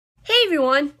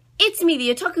everyone, it's me,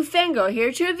 the Otaku Fangirl,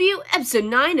 here to review episode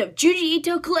 9 of Junji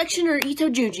Ito Collection or Ito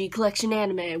Junji Collection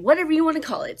Anime, whatever you want to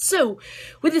call it. So,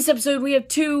 with this episode, we have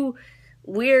two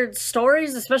weird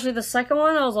stories, especially the second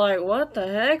one. I was like, what the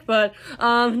heck? But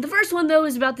the first one, though,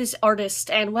 is about this artist,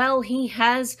 and, well, he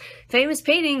has famous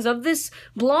paintings of this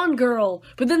blonde girl,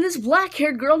 but then this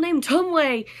black-haired girl named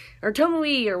Tomoe, or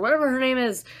Tomoe, or whatever her name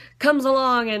is, comes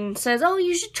along and says, oh,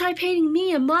 you should try painting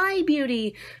me and my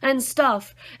beauty, and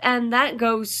stuff, and that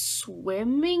goes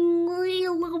swimmingly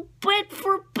a little bit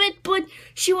for a bit, but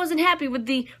she wasn't happy with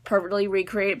the perfectly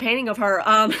recreated painting of her.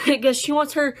 I guess she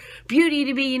wants her beauty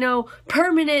to be, you know,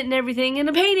 permanent and everything in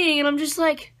a painting, and I'm just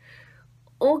like,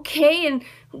 okay. And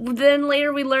then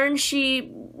later we learn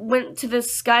she went to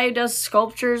this guy who does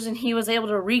sculptures and he was able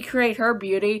to recreate her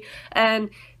beauty. And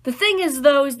the thing is,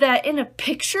 though, is that in a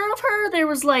picture of her, there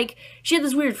was like, she had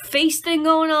this weird face thing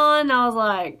going on. I was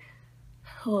like,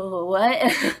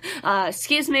 what?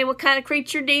 Excuse me, what kind of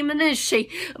creature demon is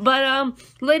she? But,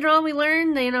 later on we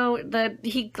learn, you know, that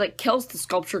he, like, kills the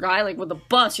sculpture guy, like, with a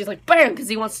bus. She's like, bam, because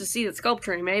he wants to see the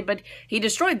sculpture he made, but he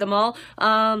destroyed them all.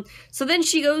 So then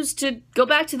she goes to go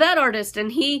back to that artist,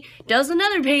 and he does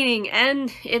another painting,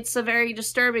 and it's a very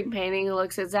disturbing painting. It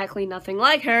looks exactly nothing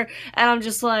like her, and I'm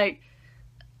just like,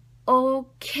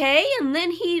 okay, and then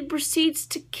he proceeds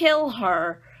to kill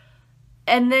her.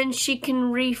 And then she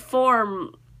can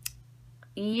reform.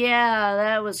 Yeah,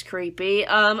 that was creepy.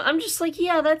 I'm just like,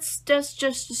 yeah, that's just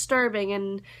disturbing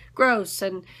and gross,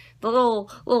 and the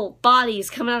little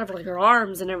bodies coming out of like her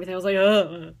arms and everything. I was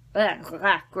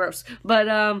like, gross. But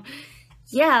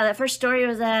yeah, that first story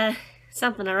was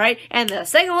something, alright? And the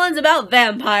second one's about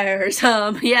vampires.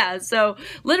 Yeah, so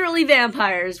literally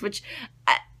vampires, which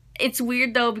it's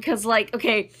weird though because, like,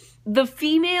 okay, the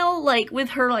female, like,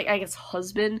 with her, like, I guess,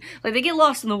 husband, like, they get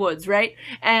lost in the woods, right?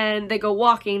 And they go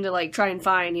walking to, like, try and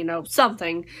find, you know,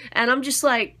 something. And I'm just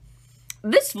like,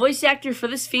 this voice actor for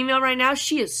this female right now,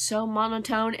 she is so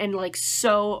monotone and, like,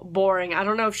 so boring. I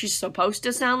don't know if she's supposed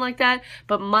to sound like that,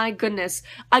 but my goodness,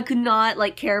 I could not,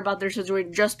 like, care about their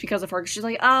situation just because of her. 'Cause she's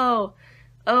like, oh,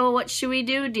 what should we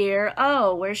do, dear?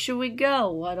 Oh, where should we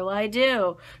go? What do I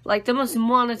do? Like, the most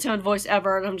monotone voice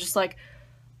ever, and I'm just like,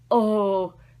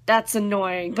 oh, that's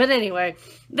annoying. But anyway,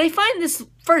 they find this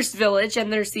first village,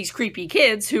 and there's these creepy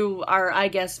kids who are, I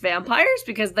guess, vampires,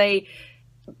 because they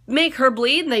make her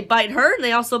bleed, and they bite her, and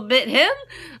they also bit him.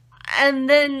 And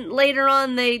then later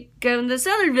on, they go in this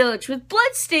other village with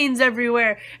bloodstains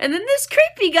everywhere. And then this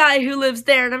creepy guy who lives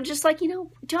there, and I'm just like, you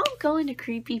know, don't go into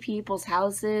creepy people's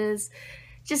houses.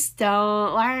 Just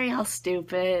don't. Why are y'all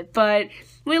stupid? But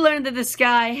we learned that this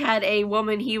guy had a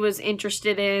woman he was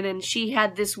interested in, and she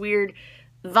had this weird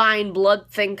vine blood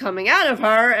thing coming out of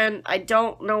her, and I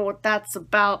don't know what that's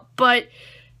about, but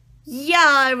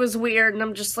yeah, it was weird, and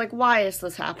I'm just like, why is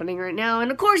this happening right now? And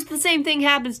of course, the same thing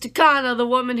happens to Kana, the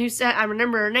woman who said, I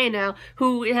remember her name now,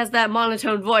 who has that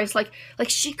monotone voice. Like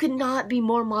she could not be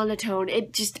more monotone.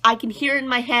 It just, I can hear it in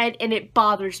my head, and it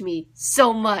bothers me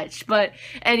so much. But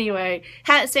anyway,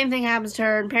 same thing happens to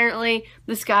her, and apparently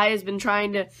this guy has been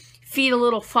trying to feed a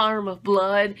little farm of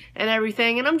blood and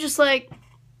everything, and I'm just like,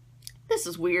 this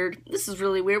is weird. This is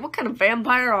really weird. What kind of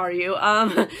vampire are you?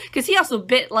 Because he also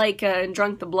bit, like, and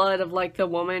drunk the blood of, like, the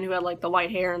woman who had, like, the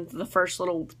white hair and the first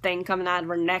little thing coming out of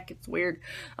her neck. It's weird.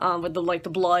 With the, like, the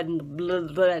blood and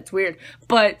the blah, it's weird.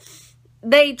 But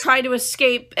they try to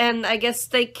escape, and I guess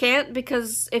they can't,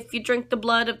 because if you drink the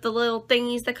blood of the little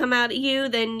thingies that come out at you,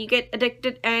 then you get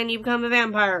addicted and you become a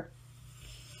vampire.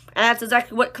 And that's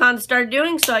exactly what Khan started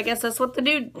doing, so I guess that's what the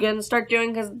dude gonna start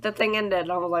doing, because the thing ended.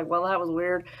 And I was like, well, that was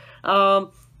weird.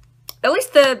 At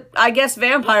least the, I guess,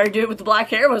 vampire dude with the black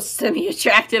hair was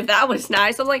semi-attractive. That was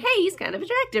nice. I was like, hey, he's kind of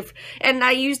attractive. And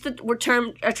I used the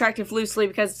term attractive loosely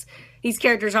because these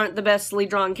characters aren't the bestly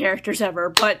drawn characters ever.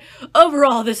 But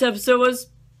overall, this episode was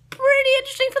pretty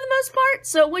interesting for the most part.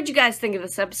 So what'd you guys think of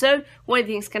this episode? What do you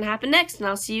think's gonna happen next? And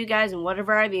I'll see you guys in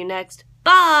whatever I review next.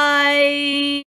 Bye!